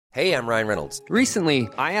Hey, I'm Ryan Reynolds. Recently,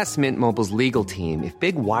 I asked Mint Mobile's legal team if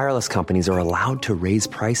big wireless companies are allowed to raise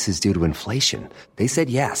prices due to inflation. They said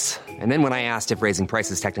yes. And then when I asked if raising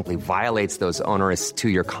prices technically violates those onerous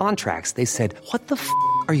two-year contracts, they said, "What the f***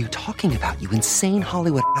 are you talking about, you insane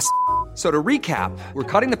Hollywood ass?" So to recap, we're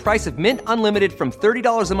cutting the price of Mint Unlimited from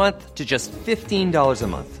 $30 a month to just $15 a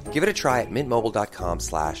month. Give it a try at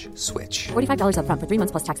mintmobile.com/switch. $45 up front for 3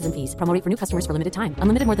 months plus taxes and fees. Promo rate for new customers for limited time.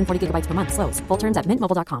 Unlimited more than 40 gigabytes per month. Slows full terms at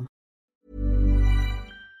mintmobile.com.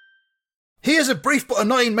 Here's a brief but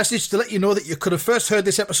annoying message to let you know that you could have first heard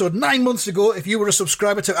this episode 9 months ago if you were a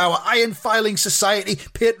subscriber to our Iron Filing Society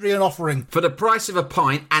Patreon offering. For the price of a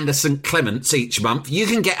pint and a St. Clement's each month, you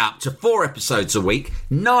can get up to 4 episodes a week,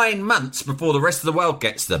 9 months before the rest of the world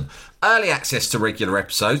gets them. Early access to regular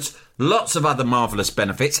episodes, lots of other marvellous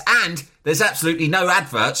benefits, and there's absolutely no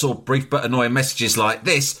adverts or brief but annoying messages like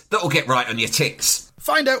this that'll get right on your tits.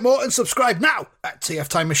 Find out more and subscribe now at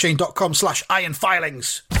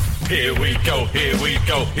tftimemachine.com/ironfilings. Here we go, here we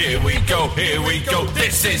go, here we go, here we go,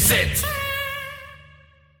 this is it!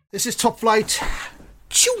 This is Top Flight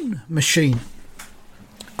Tune Machine.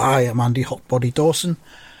 I am Andy Hotbody Dawson.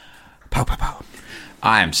 Pow, pow, pow.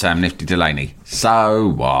 I am Sam Nifty Delaney. So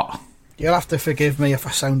what? You'll have to forgive me if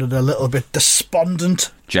I sounded a little bit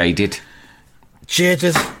despondent. Jaded,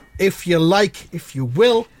 if you like, if you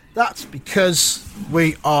will. That's because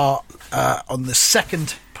we are on the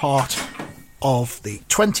second part of the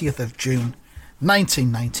 20th of June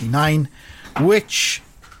 1999, which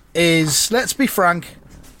is, let's be frank,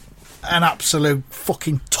 an absolute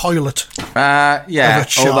fucking toilet. Yeah,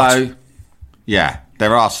 although, yeah,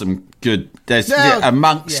 there are some good,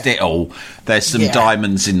 amongst it all, there's some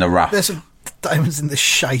diamonds in the rough. There's some diamonds in the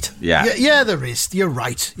shite. Yeah, there is. You're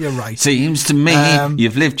right. Seems to me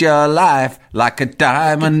you've lived your life like a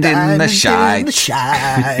diamond, in the shite.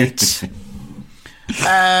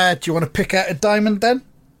 Do you want to pick out a diamond then?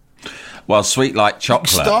 Well, Sweet Like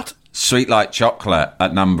Chocolate. Start. Sweet Like Chocolate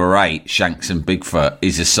at number 8, Shanks and Bigfoot,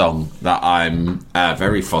 is a song that I'm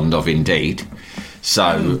very fond of indeed.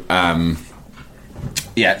 So,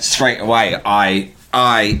 straight away,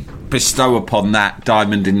 I bestow upon that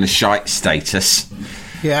diamond in the shite status.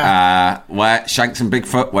 Yeah. Where Shanks and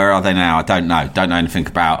Bigfoot, where are they now? I don't know. Don't know anything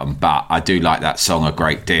about them, but I do like that song a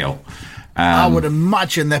great deal. I would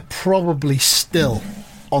imagine they're probably still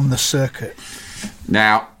on the circuit.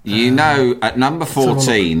 Now, you know, at number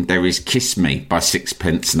 14, there is Kiss Me by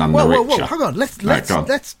Sixpence None the Richer. Whoa, hang on. Let's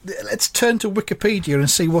turn to Wikipedia and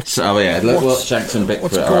see what's Shanks and Bigfoot.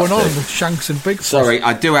 What's going on with Shanks and Bigfoot? Sorry,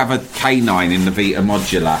 I do have a canine in the Vita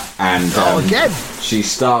Modular, and again, she's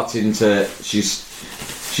starting to. She's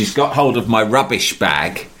got hold of my rubbish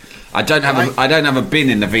bag. I don't have a bin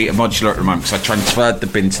in the Vita Modular at the moment because I transferred the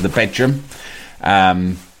bin to the bedroom.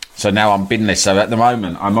 So now I'm binless. So at the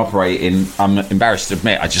moment I'm operating, I'm embarrassed to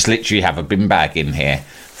admit, I just literally have a bin bag in here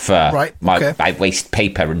for my waste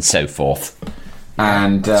paper and so forth.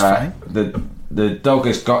 And the dog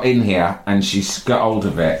has got in here and she's got hold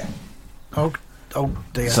of it. Oh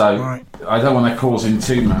dear. So I don't want to cause him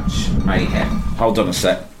too much mayhem. Hold on a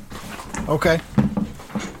sec. Okay.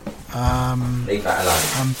 Leave that alone.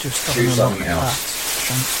 I'm just having a look at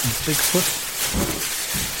Shanks and Bigfoot.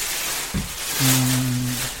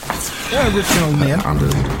 Their original name.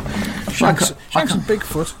 Shanks and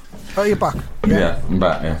Bigfoot. Oh, you're back? Yeah, I'm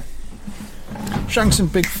back, yeah. Shanks and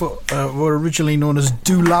Bigfoot were originally known as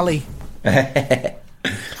Doolally.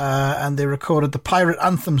 And they recorded the pirate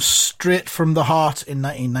anthem Straight from the Heart in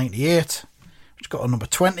 1998, which got on number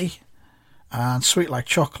 20. And Sweet Like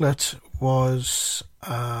Chocolate was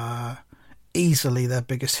easily their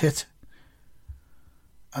biggest hit.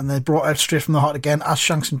 And they brought out Straight from the Heart again as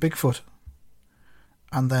Shanks and Bigfoot.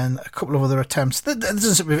 And then a couple of other attempts. There doesn't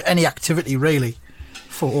seem to be any activity really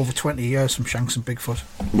for over 20 years from Shanks and Bigfoot.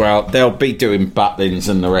 Well, they'll be doing Butlins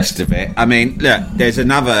and the rest of it. I mean, look, there's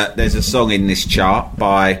a song in this chart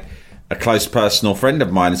by a close personal friend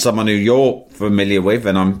of mine, someone who you're familiar with,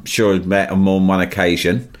 and I'm sure have met on more than one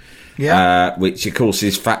occasion. Yeah. Which of course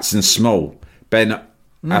is Fats and Small. Ben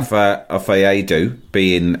Afeadu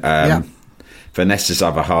being Vanessa's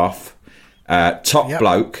other half. Top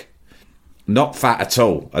bloke. Not fat at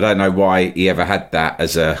all. I don't know why he ever had that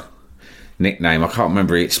as a nickname. I can't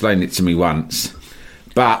remember. He explained it to me once.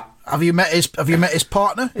 But have you met his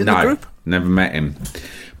partner in the group? Never met him.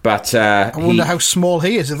 But I wonder how small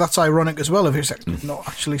he is. If that's ironic as well. If he's not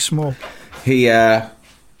actually small. He.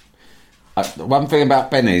 One thing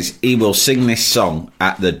about Ben is he will sing this song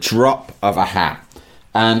at the drop of a hat,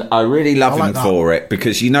 and I really love him for it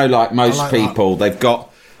because like most people, they've got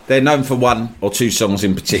they're known for one or two songs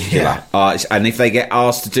in particular. Yeah. And if they get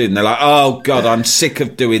asked to do them, they're like, "Oh God, I'm sick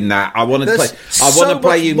of doing that. I want to play. I want to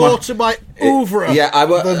play you more to my oeuvre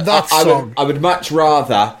than that song. I would much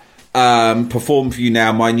rather perform for you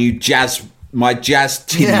now my jazz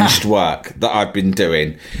tinged work that I've been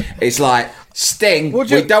doing. It's like Sting.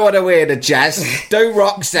 We don't want to hear the jazz. Do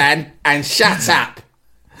Roxanne and shut up."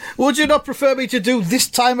 Would you not prefer me to do This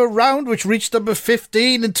Time Around, which reached number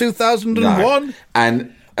 15 in 2001? No.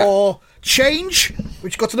 And or Change,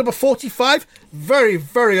 which got to number 45? Very,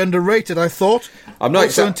 very underrated, I thought. I'm not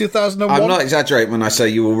also in 2001. I'm not exaggerating when I say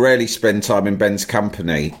you will rarely spend time in Ben's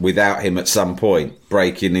company without him at some point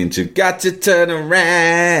breaking into "Got to Turn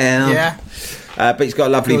Around." Yeah. But he's got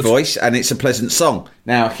a lovely voice, and it's a pleasant song.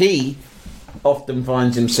 Now, he often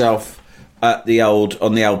finds himself on the old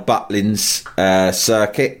Butlins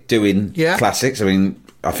circuit doing classics. I mean,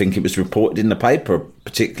 I think it was reported in the paper, a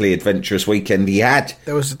particularly adventurous weekend he had.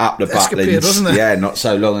 There was up the escapade, Butlins, wasn't there? Yeah, not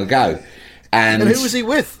so long ago. And who was he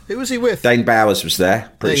with? Dane Bowers was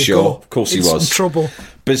there, pretty sure. Go. Of course he in was. Some trouble.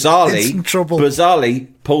 Bizarrely,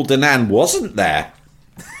 Paul Danan wasn't there.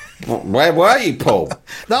 Where were you, Paul?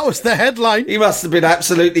 That was the headline. He must have been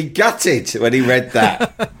absolutely gutted when he read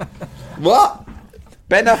that. What?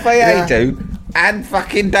 Ben Afeadu and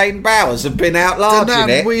fucking Dane Bowers have been out large in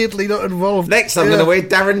it. Weirdly not involved. Next I'm going to hear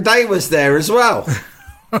Darren Day was there as well.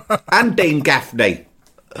 And Dean Gaffney.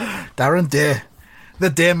 Darren Day. The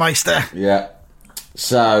Daymeister. Yeah.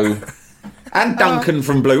 So... And Duncan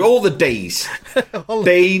from Blue. All the Ds.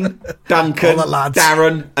 Dean, Duncan,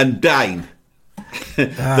 Darren and Dane.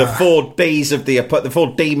 The 4 Ds of the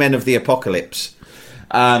 4 D men of the apocalypse.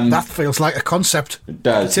 That feels like a concept. It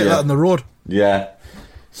does. Take that on the road. Yeah.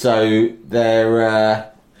 So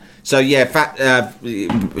they're.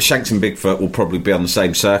 Shanks and Bigfoot will probably be on the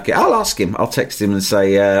same circuit. I'll ask him. I'll text him and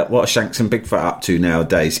say, "What are Shanks and Bigfoot up to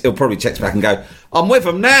nowadays?" He'll probably text back and go, "I'm with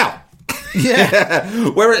them now. Yeah,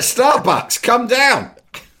 we're at Starbucks. Come down.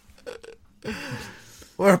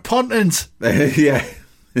 We're at Pontins." Yeah.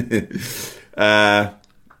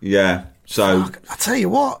 Yeah. So I tell you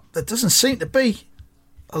what, there doesn't seem to be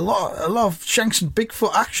a lot of Shanks and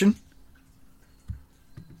Bigfoot action.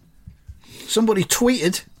 Somebody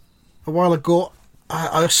tweeted a while ago,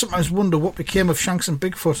 I sometimes wonder what became of Shanks and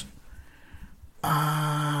Bigfoot,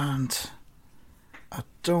 and I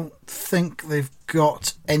don't think they've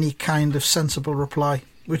got any kind of sensible reply,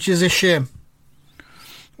 which is a shame.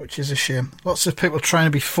 Lots of people trying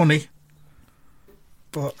to be funny,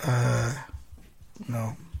 but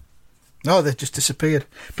no, they've just disappeared.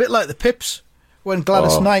 A bit like the Pips, when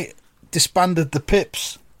Gladys Knight disbanded the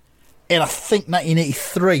Pips in, I think,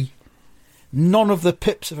 1983. None of the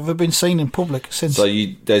Pips have ever been seen in public since. So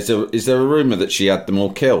is there a rumour that she had them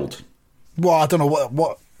all killed? Well, I don't know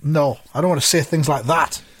what. No, I don't want to say things like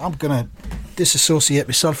that. I'm going to disassociate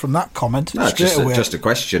myself from that comment straight away. Just a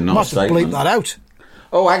question, not a statement. Bleep that out.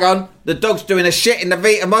 Oh, hang on. The dog's doing a shit in the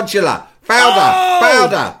Vita Modular.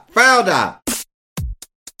 Founder.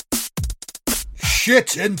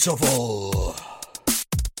 Shit interval.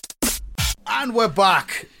 And we're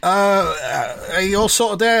back. Are you all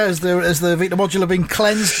sorted there? Has the Vita Modular been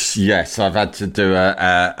cleansed? Yes, I've had to do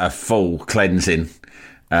a full cleansing.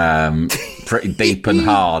 Pretty deep and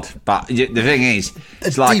hard. But the thing is,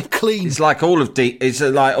 it's like deep clean. It's like all of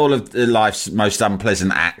life's most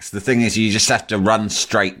unpleasant acts. The thing is, you just have to run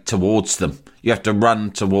straight towards them. You have to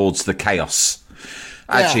run towards the chaos.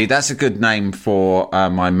 Actually, that's a good name for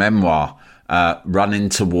my memoir. Running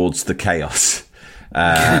towards the chaos.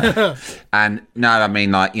 And no, I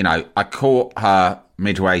mean, I caught her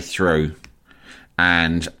midway through,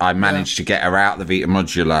 and I managed to get her out of the Vita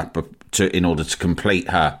Modular in order to complete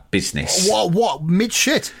her business. What mid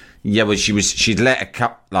shit? Yeah, well, she'd let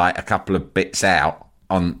a couple of bits out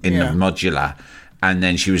in the Modular, and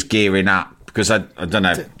then she was gearing up because I don't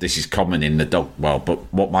know if this is common in the dog world, but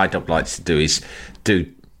what my dog likes to do is do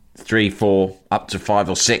 3, 4, up to 5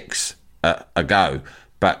 or 6 a go.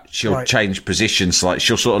 But she'll change positions, like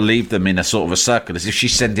she'll sort of leave them in a sort of a circle, as if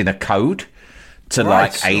she's sending a code to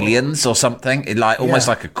aliens or something. Almost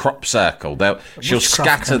like a crop circle. She'll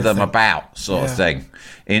scatter them about, sort of thing,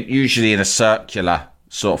 usually in a circular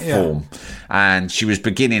sort of form. And she was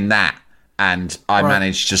beginning that, and I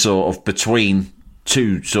managed to sort of, between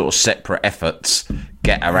 2 sort of separate efforts,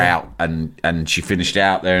 get her out, and she finished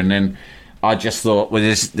out there, and then I just thought, well,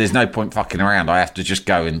 there's no point fucking around. I have to just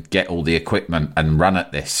go and get all the equipment and run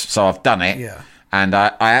at this. So I've done it. Yeah. And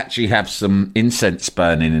I actually have some incense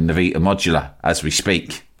burning in the Vita Modular as we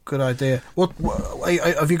speak. Good idea. What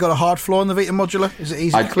have you got a hard floor in the Vita Modular? Is it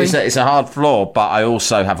easy to clean? It's a hard floor, but I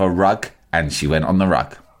also have a rug, and she went on the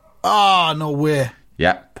rug. Ah, no way.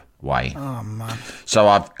 Yep. way. Oh, man. So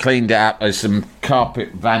I've cleaned it up. There's some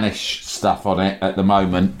carpet vanish stuff on it at the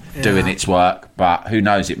moment, doing its work, but who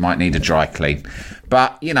knows, it might need a dry clean.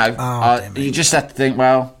 But, you know, you just have to think,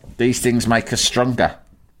 well, these things make us stronger.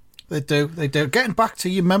 They do. Getting back to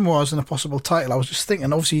your memoirs and a possible title, I was just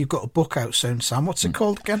thinking, obviously you've got a book out soon, Sam. What's it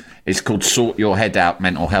called again? It's called Sort Your Head Out,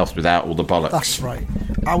 Mental Health Without All the Bollocks. That's right.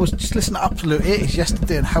 I was just listening to Absolute 80s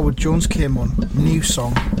yesterday and Howard Jones came on, new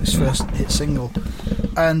song, his first hit single.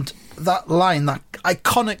 And that line, that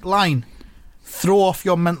iconic line, throw off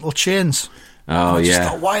your mental chains. Oh, I just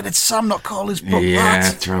yeah. thought, why did Sam not call his book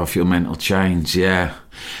that? Throw off your mental chains, yeah.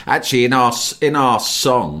 Actually, in our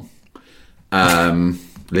song,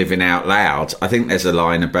 Living Out Loud, I think there's a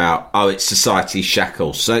line about, it's society's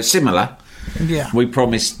shackles. So it's similar. Yeah. We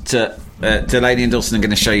promised Delaney and Dawson are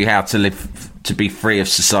going to show you how to live, to be free of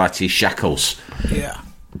society's shackles. Yeah.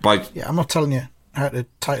 Yeah, I'm not telling you how to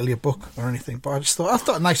title your book or anything, but I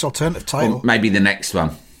thought a nice alternative title. Well, maybe the next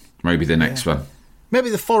one. Maybe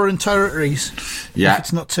the foreign territories. Yeah. If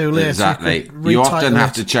it's not too late. Exactly. So you often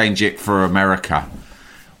have to change it for America.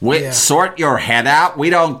 Sort your head out. We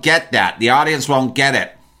don't get that. The audience won't get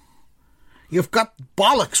it. You've got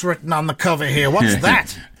bollocks written on the cover here. What's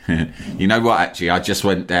that? You know what, actually? I just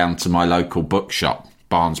went down to my local bookshop,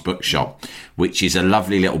 Barnes Bookshop, which is a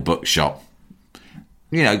lovely little bookshop.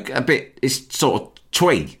 You know, it's sort of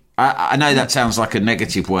twee. I know that sounds like a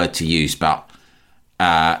negative word to use, but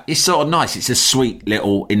it's sort of nice. It's a sweet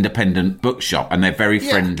little independent bookshop, and they're very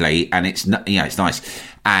friendly, and it's nice.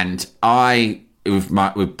 And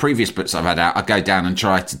with previous books I've had out, I go down and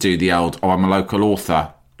try to do the old, I'm a local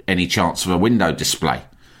author, any chance of a window display,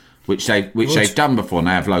 which they've done before, and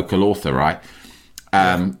they have local author, right?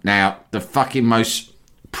 Now, the fucking most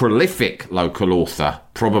prolific local author,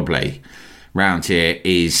 probably, round here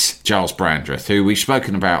is Giles Brandreth, who we've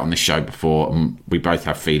spoken about on this show before, and we both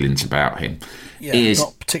have feelings about him. Yeah,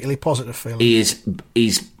 not particularly positive feelings.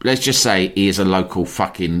 He's let's just say he is a local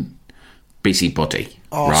fucking busybody,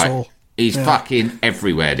 right? He's fucking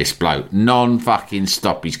everywhere, this bloke. Non-fucking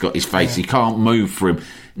stop. He's got his face. He can't move for him.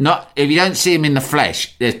 Not if you don't see him in the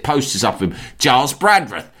flesh, there's posters up of him. Giles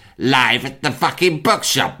Brandreth, live at the fucking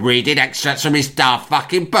bookshop, reading extracts from his daft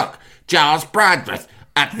fucking book. Giles Brandreth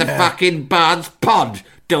at the fucking Barnes Pond,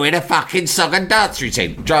 doing a fucking song and dance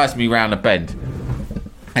routine. Drives me round a bend.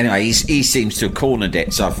 Anyway, he seems to have cornered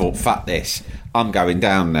it, so I thought, fuck this. I'm going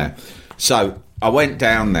down there. So I went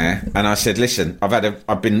down there and I said, listen,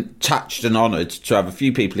 I've been touched and honoured to have a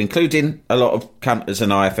few people, including a lot of Cunters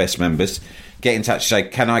and IFS members, get in touch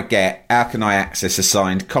and say, how can I access a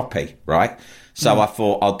signed copy, right? So I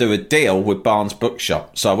thought I'll do a deal with Barnes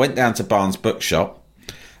Bookshop. So I went down to Barnes Bookshop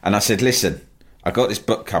and I said, listen, I got this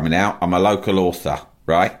book coming out. I'm a local author,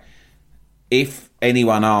 right? If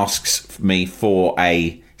anyone asks me for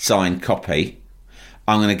a signed copy,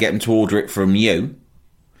 I'm going to get them to order it from you.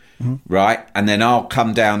 Right, and then I'll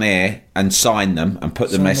come down here and sign them and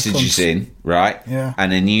put the messages in, right? Yeah.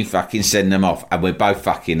 And then you fucking send them off, and we're both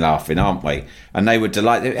fucking laughing, aren't we? And they were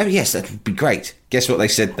delighted. Oh yes, that would be great. Guess what they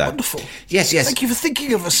said though? Wonderful. Yes. Thank you for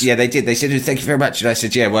thinking of us. Yeah, they did. They said thank you very much, and I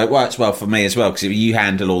said, yeah, well, it works well for me as well because you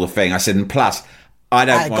handle all the thing. I said, and plus, I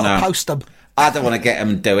don't want to post them. I don't want to get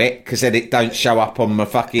them to do it because then it don't show up on my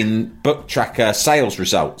fucking book tracker sales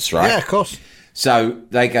results, right? Yeah, of course. So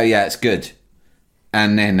they go, yeah, it's good.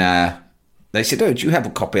 And then they said, do you have a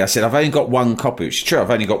copy? I said, I've only got one copy, which is true. I've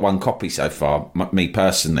only got one copy so far, me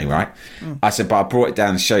personally, right? I said, but I brought it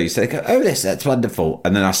down to show you. So they go, oh, yes, that's wonderful.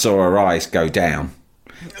 And then I saw her eyes go down.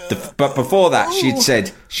 But before that,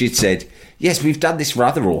 she'd said, yes, we've done this for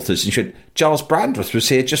other authors. And she said, Giles Brandreth was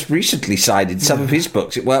here just recently signing some of his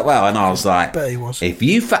books. It worked well. And I was like, bet he was. if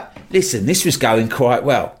you... Listen, this was going quite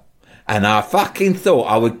well. And I fucking thought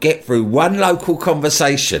I would get through one local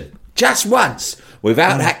conversation, just once,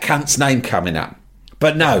 without that cunt's name coming up.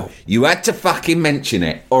 But no, you had to fucking mention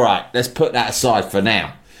it. All right, let's put that aside for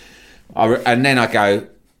now. And then I go,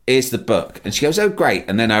 here's the book. And she goes, oh, great.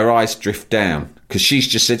 And then her eyes drift down because she's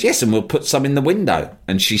just said, yes, and we'll put some in the window.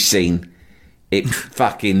 And she's seen it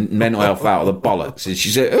fucking mental health out of the bollocks. And she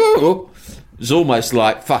said, oh, it's almost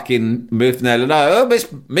like fucking moving there. Oh, Miss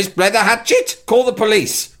Blether Hatchet, call the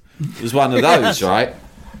police. It was one of those, right?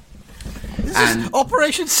 This is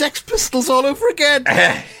Operation Sex Pistols all over again.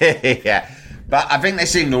 Yeah, but I think they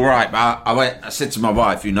seemed all right. But I said to my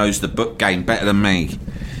wife, who knows the book game better than me,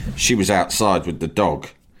 she was outside with the dog.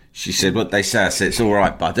 She said, what they say? I said, it's all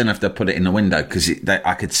right, but I don't know if they'll put it in the window because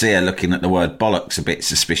I could see her looking at the word bollocks a bit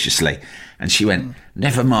suspiciously. And she went,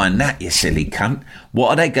 never mind that, you silly cunt. What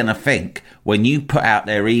are they going to think when you put out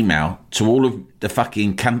their email to all of the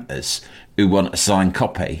fucking cunters who want a signed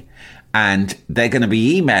copy? and they're going to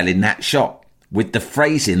be emailing that shop with the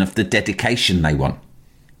phrasing of the dedication they want.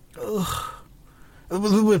 A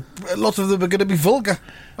lot of them are going to be vulgar,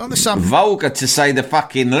 aren't they, Sam? Vulgar, to say the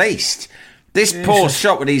fucking least. This poor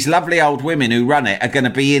shop with these lovely old women who run it are going to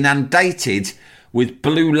be inundated with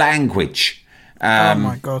blue language. Oh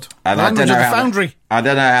my God! And Language of the Foundry. I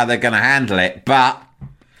don't know how they're going to handle it, but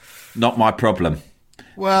not my problem.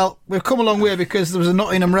 Well, we've come a long way because there was a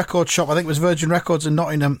Nottingham record shop, I think it was Virgin Records in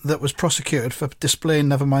Nottingham, that was prosecuted for displaying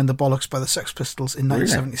Nevermind the Bollocks by the Sex Pistols in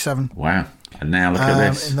 1977. Wow. And now look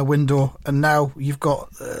at this. In the window. And now you've got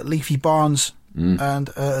Leafy Barnes and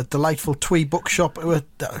a delightful Twee bookshop who are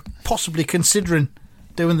possibly considering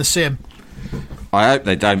doing the same. I hope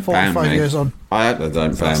they don't 4 or ban 5 me. years on. I hope they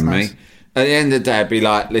don't ban me. Nice. At the end of the day, I'd be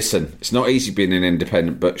like, listen, it's not easy being an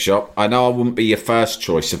independent bookshop. I know I wouldn't be your first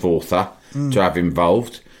choice of author to have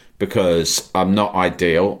involved because I'm not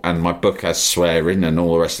ideal and my book has swearing and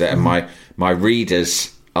all the rest of it. And my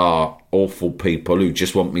readers are awful people who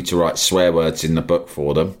just want me to write swear words in the book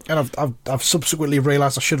for them. And I've subsequently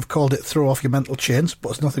realised I should have called it Throw Off Your Mental Chains,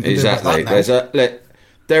 but it's nothing to do with that now.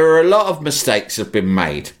 There are a lot of mistakes have been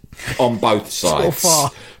made on both sides. So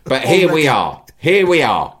far. But here we are. Here we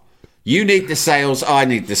are. You need the sales, I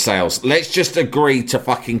need the sales. Let's just agree to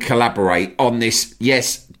fucking collaborate on this,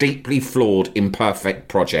 yes, deeply flawed, imperfect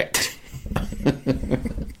project.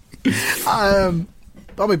 I'll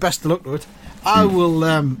be best to look to it. I will.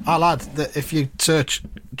 I'll add that if you search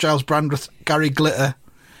Giles Brandreth, Gary Glitter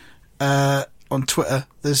on Twitter,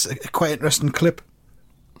 there's a quite interesting clip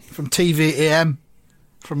from TV AM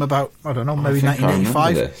from about, I don't know, maybe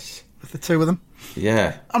 1985 with the two of them.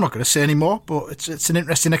 Yeah. I'm not going to say any more, but it's an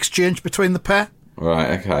interesting exchange between the pair.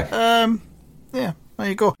 Right, okay. Yeah, there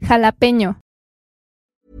you go. Jalapeño.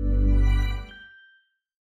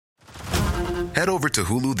 Head over to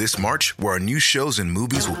Hulu this March, where our new shows and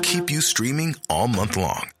movies will keep you streaming all month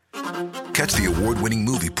long. Catch the award-winning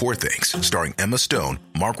movie Poor Things, starring Emma Stone,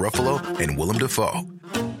 Mark Ruffalo, and Willem Dafoe.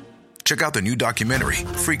 Check out the new documentary,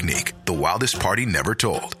 Freaknik, The Wildest Party Never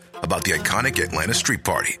Told, about the iconic Atlanta Street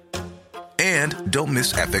Party. And don't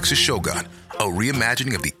miss FX's Shogun, a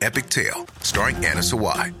reimagining of the epic tale, starring Anna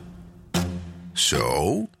Sawai.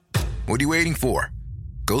 So, what are you waiting for?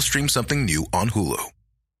 Go stream something new on Hulu.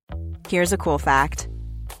 Here's a cool fact.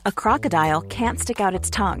 A crocodile can't stick out its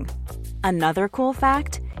tongue. Another cool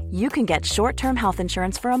fact, you can get short-term health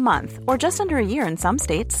insurance for a month or just under a year in some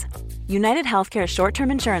states. United Healthcare short-term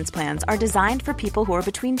insurance plans are designed for people who are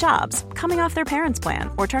between jobs, coming off their parents' plan,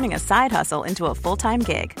 or turning a side hustle into a full-time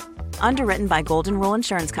gig. Underwritten by Golden Rule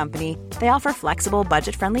Insurance Company, they offer flexible,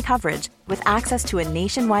 budget-friendly coverage with access to a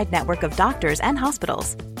nationwide network of doctors and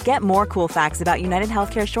hospitals. Get more cool facts about United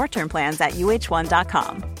Healthcare short-term plans at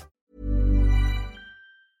uh1.com.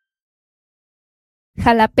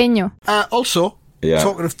 Jalapeño. Also,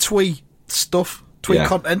 talking of Twee stuff, Twee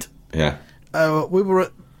content. Yeah. We were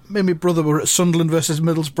at, me and my brother were at Sunderland versus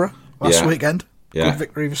Middlesbrough last weekend. Good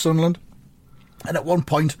victory for Sunderland. And at one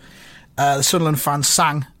point, the Sunderland fans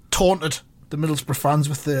taunted the Middlesbrough fans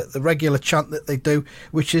with the regular chant that they do,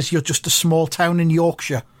 which is, "You're just a small town in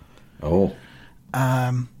Yorkshire." Oh.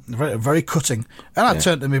 Very, very cutting. And I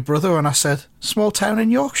turned to my brother and I said, "Small town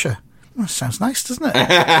in Yorkshire. Well, sounds nice, doesn't it?"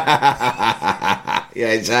 Yeah,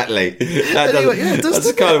 exactly.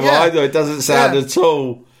 That's kind of what I know. It doesn't sound at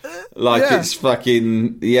all like it's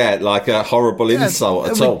fucking, like a horrible insult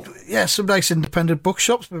at all. Yeah, some nice independent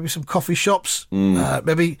bookshops, maybe some coffee shops,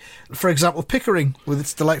 maybe, for example, Pickering with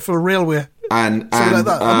its delightful railway. And like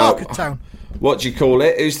that. A market town. What do you call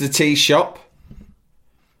it? Who's the tea shop?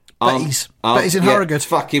 Betty's. Betty's in Harrogate.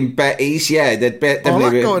 Fucking Betty's, yeah. There'd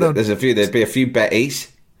be a few Betty's.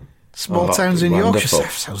 Small towns in Yorkshire.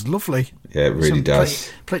 Sounds lovely. Yeah, it really does.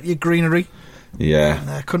 Plenty of greenery.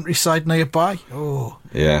 Yeah. And countryside nearby. Oh.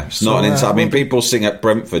 Yeah. It's not an insult. I mean, people sing at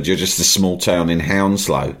Brentford, you're just a small town in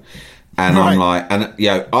Hounslow. And I'm like,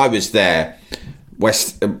 I was there,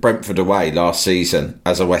 Brentford away last season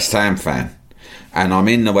as a West Ham fan. And I'm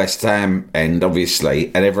in the West Ham end,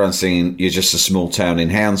 obviously, and everyone's singing, "You're just a small town in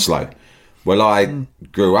Hounslow." Well, I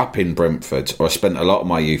grew up in Brentford, or I spent a lot of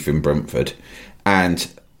my youth in Brentford, and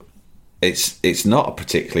it's not a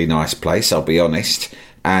particularly nice place, I'll be honest.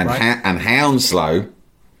 And and Hounslow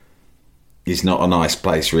is not a nice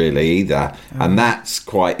place really either, and that's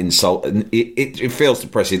quite insulting. It feels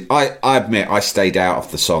depressing. I admit I stayed out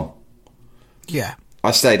of the song. Yeah. I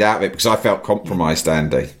stayed out of it because I felt compromised,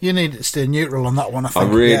 Andy. You need to stay neutral on that one, I think. I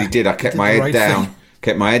really did. I kept my head down.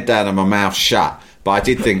 Kept my head down and my mouth shut. But I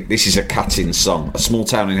did think this is a cutting song. A small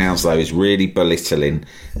town in Hounslow is really belittling,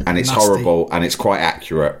 and it's horrible, and it's quite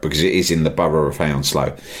accurate because it is in the borough of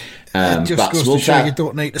Hounslow. It just but goes Small to show Town, you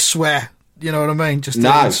don't need to swear. You know what I mean? Just to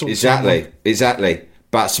no, insult someone. exactly.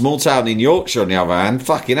 But Small Town in Yorkshire, on the other hand,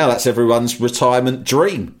 fucking hell, that's everyone's retirement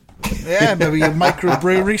dream. Yeah, maybe a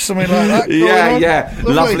microbrewery, something like that. Yeah.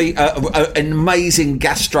 Lovely. An amazing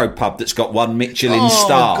gastropub that's got 1 Michelin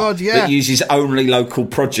star that uses only local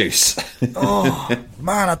produce. Oh,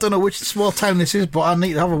 man, I don't know which small town this is, but I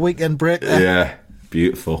need to have a weekend break there. Yeah,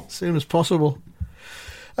 beautiful. As soon as possible.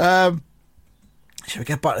 Shall we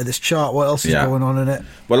get back to this chart? What else is going on in it?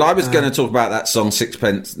 Well, I was going to talk about that song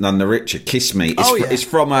Sixpence None the Richer, Kiss Me. It's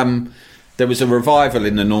from, there was a revival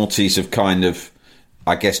in the noughties of kind of,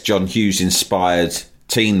 I guess, John Hughes-inspired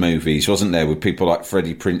teen movies, wasn't there, with people like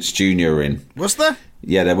Freddie Prinze Jr. in? Was there?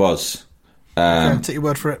 Yeah, there was. Take your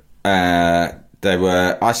word for it. There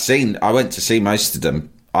were. I went to see most of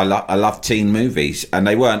them. I love teen movies, and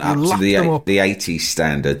they weren't up to the 80s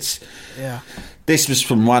standards. Yeah. This was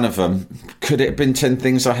from one of them. Could it have been 10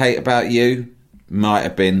 Things I Hate About You? Might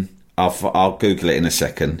have been. I'll Google it in a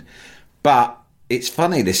second. But it's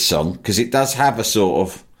funny, this song, because it does have a sort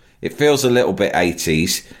of... It feels a little bit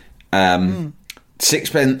 80s.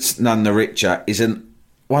 Sixpence None the Richer is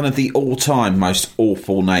one of the all-time most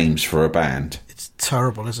awful names for a band. It's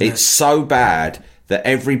terrible, isn't it? It's so bad that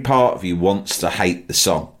every part of you wants to hate the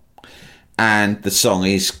song. And the song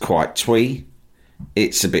is quite twee.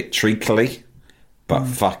 It's a bit treacly. But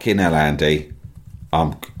fucking hell, Andy,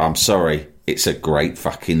 I'm sorry. It's a great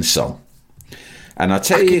fucking song. And I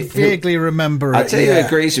can vaguely remember it. I tell you who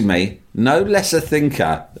agrees with me. No less a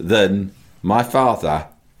thinker than my father,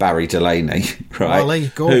 Barry Delaney, right? Well, there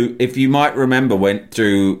you go. Who, if you might remember, went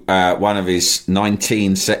through one of his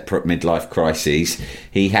 19 separate midlife crises.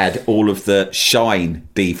 He had all of the Shine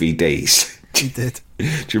DVDs. He did. Do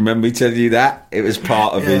you remember me telling you that? It was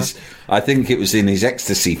part of his... I think it was in his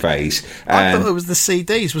ecstasy phase. I thought it was the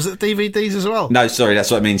CDs. Was it DVDs as well? No, sorry,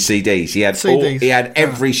 that's what I mean, CDs. He had CDs. He had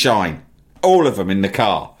every Shine. All of them in the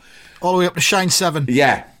car. All the way up to Shine 7.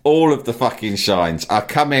 Yeah, all of the fucking Shines. I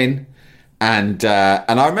come in and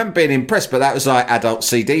I remember being impressed, but that was like adult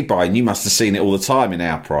CD buying. You must have seen it all the time in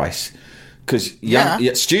our price. Because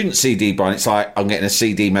student CD buying, it's like I'm getting a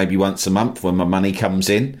CD maybe once a month when my money comes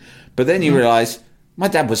in. But then you realise my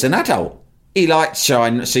dad was an adult. He liked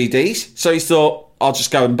Shine CDs, so he thought, I'll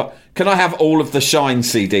just go and buy. Can I have all of the Shine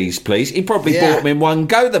CDs, please? He probably bought them in one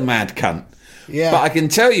go, the mad cunt. Yeah. But I can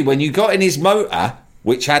tell you, when you got in his motor,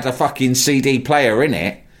 which had a fucking CD player in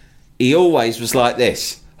it, he always was like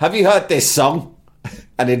this. Have you heard this song?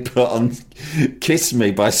 And he'd put on Kiss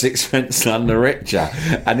Me by Sixpence None the Richer.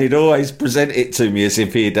 And he'd always present it to me as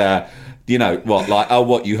if he'd, you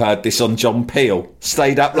heard this on John Peel?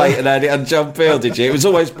 Stayed up late and heard it on John Peel, did you? It was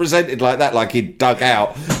always presented like that, like he'd dug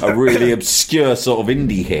out a really obscure sort of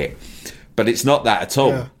indie hit. But it's not that at all.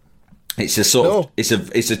 Yeah. It's a sort of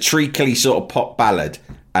it's a treacly sort of pop ballad,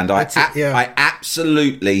 and I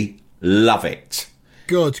absolutely love it.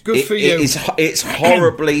 Good for you. It's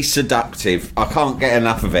horribly seductive. I can't get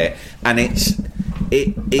enough of it, and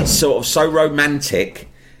it's sort of so romantic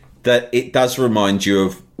that it does remind you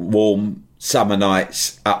of warm summer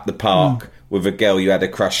nights up the park with a girl you had a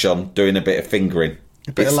crush on doing a bit of fingering.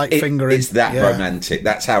 A bit of light fingering. It's that romantic.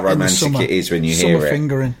 That's how romantic it is when you hear it. Summer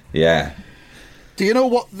fingering. Yeah. Do you know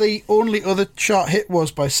what the only other chart hit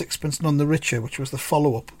was by Sixpence None the Richer, which was the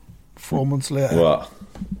follow-up 4 months later? What?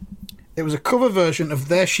 It was a cover version of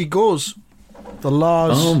There She Goes, the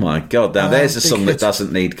Lars... Oh, my God. Now, there's a song that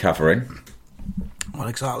doesn't need covering. Well,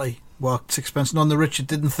 exactly. Well, Sixpence None the Richer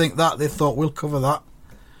didn't think that. They thought, we'll cover that.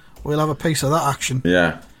 We'll have a piece of that action.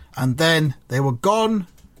 Yeah. And then they were gone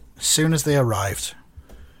as soon as they arrived.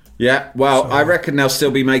 Yeah, well, I reckon they'll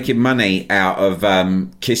still be making money out of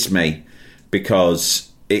Kiss Me,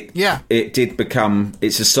 because it did become...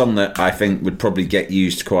 It's a song that I think would probably get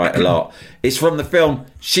used quite a lot. It's from the film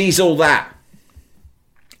She's All That.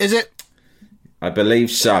 Is it? I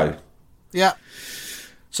believe so. Yeah.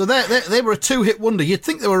 So they were a two-hit wonder. You'd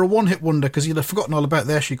think they were a one-hit wonder because you'd have forgotten all about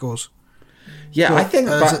There She Goes. Yeah, but I think...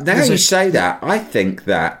 But now you say that, I think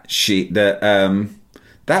that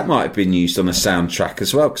that might have been used on a soundtrack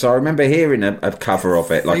as well, because I remember hearing a cover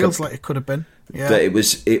of it. Feels like it could have been. Yeah. That it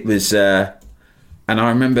was, and I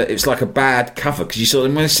remember it was like a bad cover, because you saw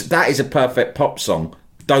that is a perfect pop song.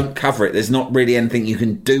 Don't cover it. There's not really anything you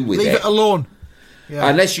can do with it. Leave it alone. Yeah.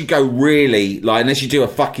 Unless you go really, unless you do a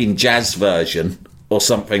fucking jazz version or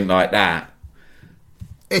something like that.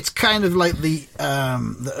 It's kind of like the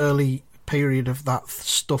early period of that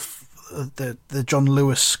stuff. The John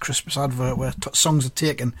Lewis Christmas advert where songs are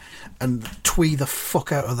taken and twee the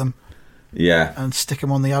fuck out of them, and stick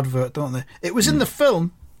them on the advert, don't they? It was in the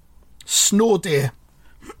film Snow Day.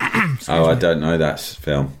 I don't know that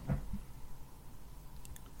film.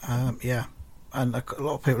 Yeah. And a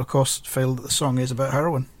lot of people, of course, feel that the song is about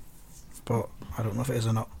heroin. But I don't know if it is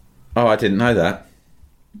or not. Oh, I didn't know that.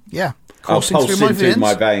 Yeah. Pulsing through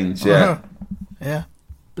my veins, yeah. Yeah.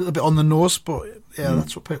 A little bit on the nose, but yeah,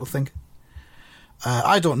 that's what people think.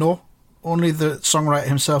 I don't know. Only the songwriter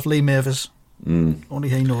himself, Lee Mavers. Only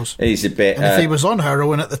he knows. He's a bit... And if he was on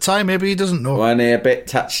heroin at the time, maybe he doesn't know. Wasn't he a bit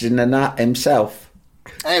touched in the nut himself?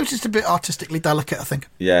 He was just a bit artistically delicate, I think.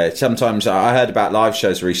 Yeah, sometimes I heard about live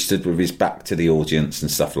shows where he stood with his back to the audience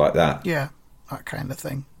and stuff like that. Yeah, that kind of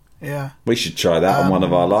thing. Yeah. We should try that on one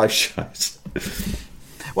of our live shows.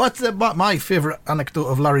 Well, my favourite anecdote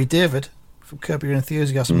of Larry David from Curb Your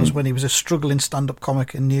Enthusiasm was when he was a struggling stand-up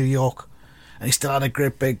comic in New York, and he still had a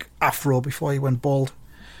great big afro before he went bald.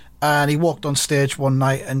 And he walked on stage one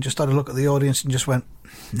night and just had a look at the audience and just went,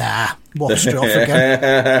 nah, walked straight off again.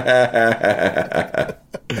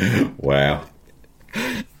 Wow.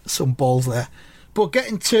 Some balls there. But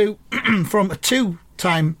getting to, from a two-hit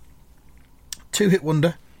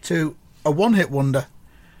wonder to a one-hit wonder,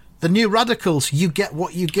 the New Radicals, You Get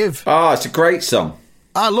What You Give. Oh, it's a great song.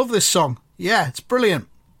 I love this song. Yeah, it's brilliant.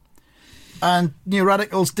 And New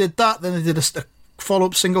Radicals did that. Then they did a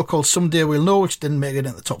follow-up single called Someday We'll Know, which didn't make it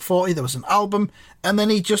in the top 40. There was an album, and then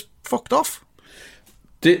he just fucked off.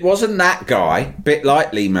 Wasn't that guy, a bit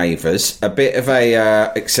like Lee Mavers, a bit of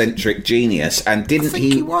a eccentric genius? And didn't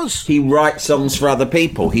he was. He write songs for other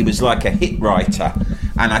people? He was like a hit writer,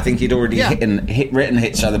 and I think he'd already written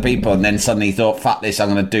hits for other people, and then suddenly thought, "Fuck this,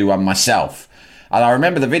 I'm going to do one myself." And I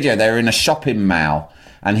remember the video. They were in a shopping mall,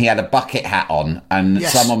 and he had a bucket hat on, and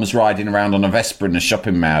someone was riding around on a Vespa in the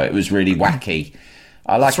shopping mall. It was really wacky.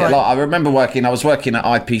 I like it a lot. I remember I was working at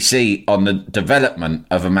IPC on the development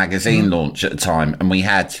of a magazine launch at the time, and we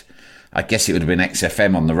had, I guess it would have been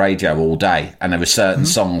XFM on the radio all day, and there were certain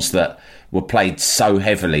songs that were played so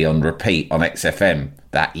heavily on repeat on XFM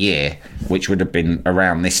that year, which would have been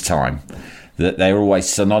around this time, that they were always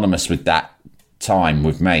synonymous with that time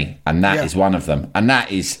with me, and that is one of them, and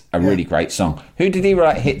that is a really great song. Who did he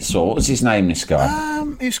write hits for? What was his name, this guy?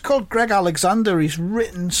 He's called Greg Alexander. He's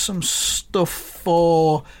written some stuff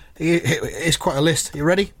for... It's quite a list. You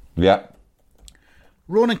ready? Yeah.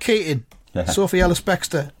 Ronan Keating, Sophie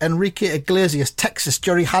Ellis-Bextor, Enrique Iglesias, Texas,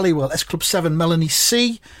 Jerry Halliwell, S Club 7, Melanie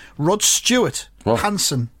C, Rod Stewart,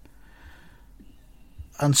 Hanson,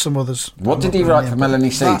 and some others. What did he write for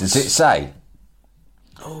Melanie C? Does it say?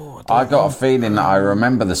 Oh, I got a feeling that I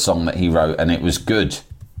remember the song that he wrote, and it was good.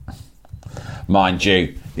 Mind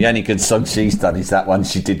you, the only good song she's done is that one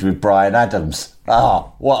she did with Bryan Adams.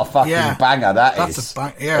 Oh, what a fucking banger that's is. That's a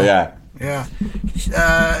banger. Yeah.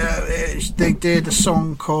 They did a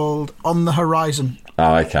song called On the Horizon.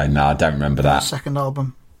 Oh, okay. No, I don't remember that. Second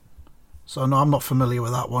album. So, no, I'm not familiar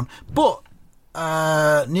with that one. But,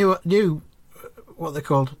 what they're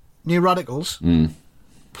called, New Radicals,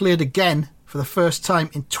 played again for the first time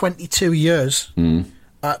in 22 years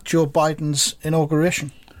at Joe Biden's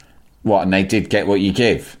inauguration. What, and they did Get What You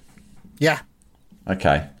Give? Yeah.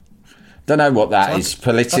 Okay. Don't know what that is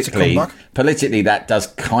politically. Politically, that does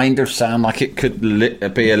kind of sound like it could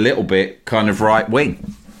be a little bit kind of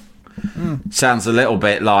right-wing. Sounds a little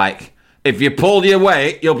bit like, if you pull your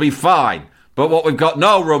weight, you'll be fine. But what we've got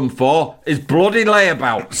no room for is bloody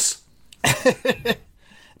layabouts.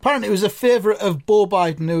 Apparently it was a favourite of Beau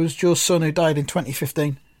Biden, who was Joe's son, who died in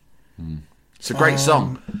 2015. It's a great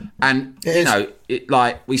song. And, you know,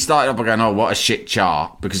 we started off by going, oh, what a shit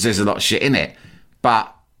chart, because there's a lot of shit in it.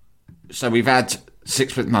 But, so we've had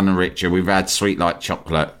Six Foot None and Richer, we've had Sweet Like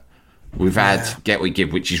Chocolate, we've had Get What You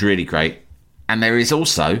Give, which is really great. And there is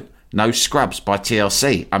also No Scrubs by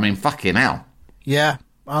TLC. I mean, fucking hell. Yeah,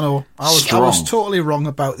 I know. I was totally wrong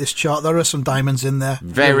about this chart. There are some diamonds in there.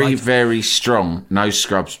 Very, very strong No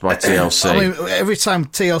Scrubs by TLC. I mean, every time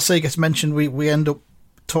TLC gets mentioned, we end up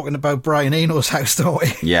talking about Brian Eno's house, don't we?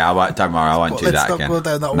 Yeah, don't worry, I won't do that again. Let's not go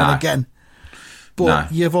down that one again. But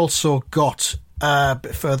you've also got, a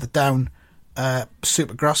bit further down,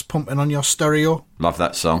 Supergrass, Pumping on Your Stereo. Love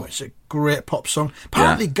that song. It's a great pop song.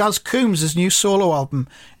 Apparently, Gaz Coombs' new solo album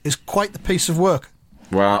is quite the piece of work.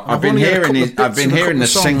 Well, I've been hearing the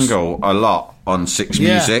single a lot on Six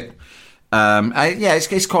Music.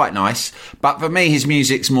 It's quite nice. But for me, his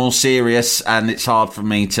music's more serious, and it's hard for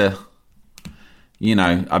me to... You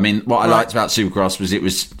know, I mean, what I liked about Supergrass was,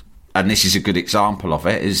 and this is a good example of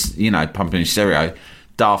it, is, you know, Pumping Stereo,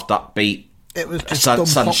 daft upbeat, it was just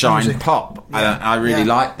sunshine pop. Yeah. I really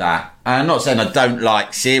like that. I'm not saying I don't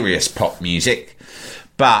like serious pop music,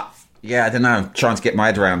 but Yeah, I don't know. I'm trying to get my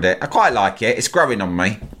head around it. I quite like it. It's growing on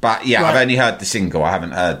me, but yeah, I've only heard the single. I haven't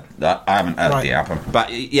heard the album.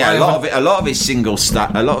 But yeah, a lot of his single stuff.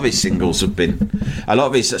 A lot of his singles have been. A lot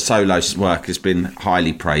of his solo work has been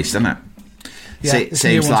highly praised, hasn't it? Yeah, it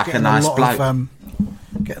seems like a nice bloke.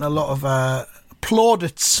 Getting a lot of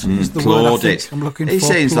plaudits. Is the plaudit. word I think I'm looking for. He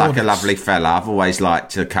seems like a plaudits. lovely fella. I've always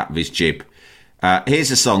liked to cut his jib. Here's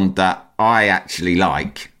a song that I actually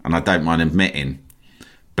like, and I don't mind admitting.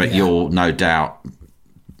 But you'll no doubt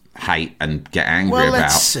hate and get angry about.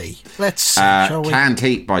 Let's see, shall we? Canned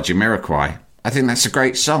Heat by Jamiroquai. I think that's a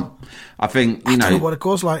great song. I think, I don't know what it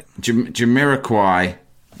goes like. Jamiroquai,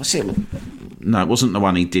 what's it? No, it wasn't the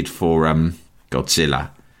one he did for Godzilla.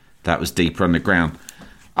 That was Deeper Underground.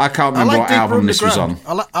 I can't remember what album this was on.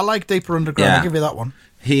 I like Deeper Underground. Yeah. I'll give you that one.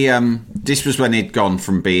 He this was when he'd gone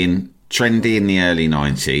from being trendy in the early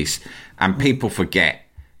 90s, and people forget,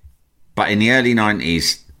 but in the early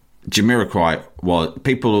 90s, Jamiroquai was,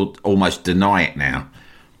 people almost deny it now,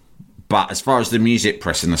 but as far as the music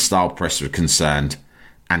press and the style press were concerned,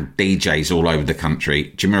 and DJs all over the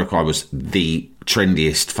country, Jamiroquai was the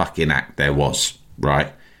trendiest fucking act there was,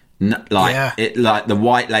 right? Like the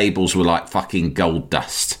white labels were like fucking gold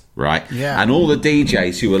dust, right? Yeah. And all the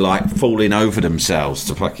DJs who were like falling over themselves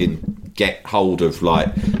to fucking get hold of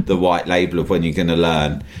like the white label of When You're Gonna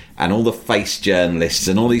Learn, and all the face journalists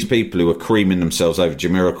and all these people who were creaming themselves over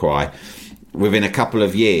Jamiroquai, within a couple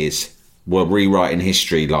of years were rewriting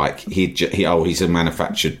history like he's a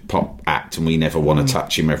manufactured pop act and we never want to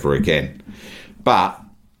touch him ever again. But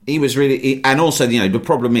he was really, and also, you know, the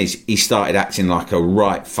problem is he started acting like a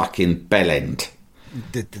right fucking bellend.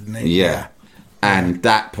 Didn't he? Yeah. And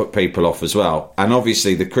that put people off as well. And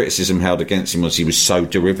obviously the criticism held against him was he was so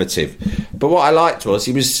derivative. But what I liked was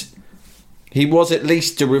he was at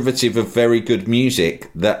least derivative of very good music,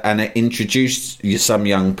 and it introduced some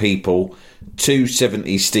young people to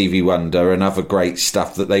 70s Stevie Wonder and other great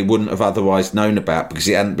stuff that they wouldn't have otherwise known about because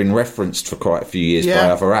it hadn't been referenced for quite a few years by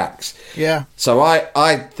other acts. Yeah. So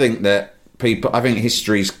I think that I think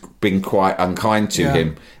history's been quite unkind to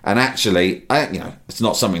him. And actually, it's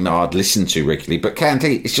not something that I'd listen to regularly, but Canned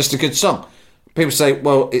Heat, it's just a good song. People say,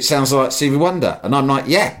 well, it sounds like Stevie Wonder. And I'm like,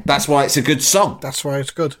 yeah, that's why it's a good song. That's why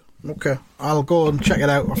it's good. Okay, I'll go and check it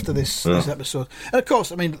out after this episode. And of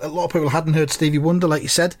course, I mean, a lot of people hadn't heard Stevie Wonder, like you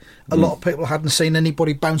said. A lot of people hadn't seen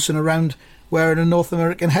anybody bouncing around wearing a North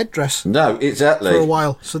American headdress. No, exactly. For a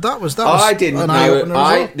while. So that was I didn't know.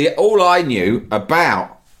 Well. All I knew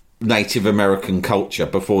about Native American culture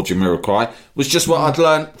before Jamiroquai was just what I'd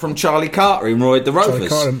learned from Charlie Carter in Roy the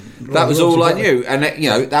Rovers. That was all I knew, and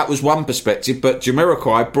that was one perspective. But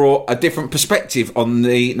Jamiroquai brought a different perspective on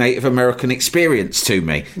the Native American experience to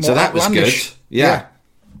me, so that was good. Yeah.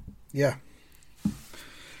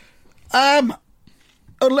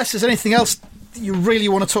 Unless there's anything else you really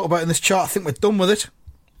want to talk about in this chart, I think we're done with it.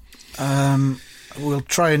 We'll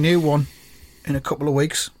try a new one in a couple of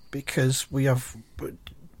weeks because we have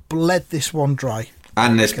bled this one dry.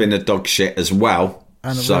 And there's been a dog shit as well.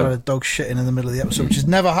 And we've had a dog shitting in the middle of the episode, which has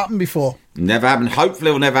never happened before. Never happened. Hopefully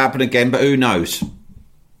it'll never happen again, but who knows?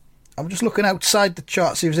 I'm just looking outside the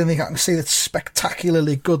chart, see if there's anything I can see that's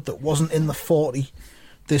spectacularly good that wasn't in the 40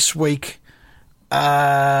 this week.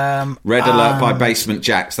 Red Alert by Basement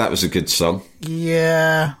Jaxx. That was a good song.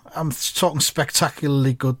 Yeah, I'm talking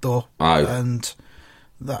spectacularly good though. Oh. And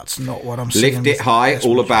that's not what I'm saying. Lift It High,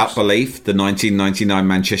 All About Belief, the 1999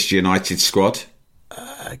 Manchester United squad.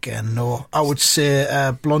 Again, no. I would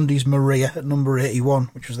say Blondie's Maria at number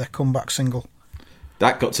 81, which was their comeback single.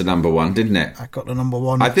 That got to number one, didn't it? I got to number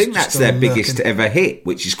one. I think that's their biggest ever hit,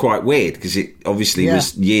 which is quite weird because it obviously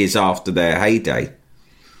was years after their heyday.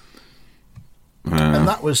 And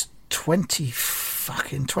that was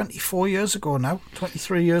 24 years ago now.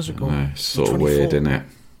 23 years ago. Sort of weird, isn't it?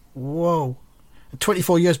 Whoa.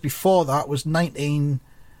 24 years before that was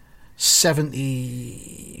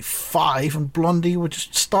 1975, and Blondie were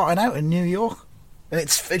just starting out in New York. And it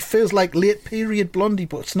feels like late period Blondie,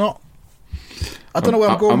 but it's not. I don't know where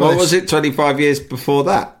I'm going with this. What was it 25 years before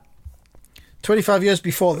that? 25 years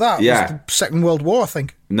before that was the Second World War, I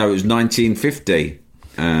think. No, it was 1950.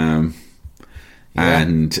 And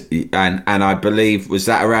I believe, was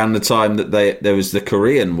that around the time that there was the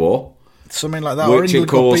Korean War? Something like that. Or England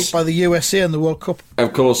got beat by the USA in the World Cup.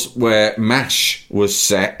 Of course, where MASH was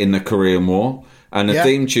set in the Korean War. And the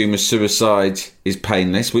theme tune was Suicide is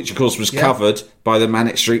Painless, which of course was covered by the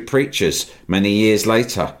Manic Street Preachers many years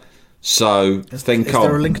later. So, think on. Is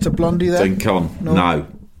there a link to Blondie there? Think on. No.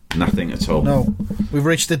 Nothing at all. No. We've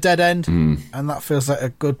reached a dead end, and that feels like a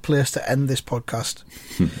good place to end this podcast.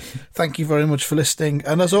 Thank you very much for listening,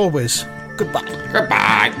 and as always, goodbye.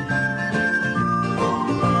 Goodbye.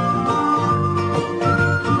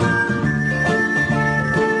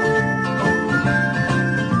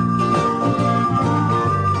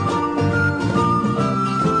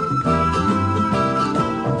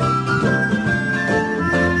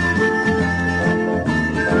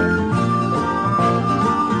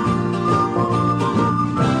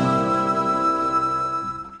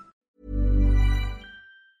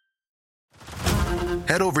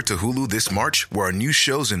 Head over to Hulu this March, where our new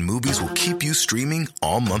shows and movies will keep you streaming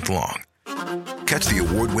all month long. Catch the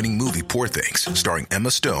award-winning movie Poor Things, starring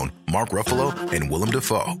Emma Stone, Mark Ruffalo, and Willem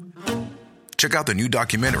Dafoe. Check out the new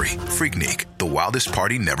documentary, Freaknik, The Wildest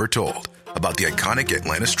Party Never Told, about the iconic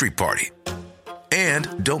Atlanta Street Party.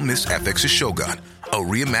 And don't miss FX's Shogun, a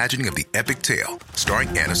reimagining of the epic tale, starring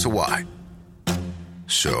Anna Sawai.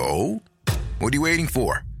 So, what are you waiting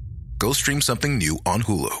for? Go stream something new on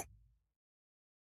Hulu.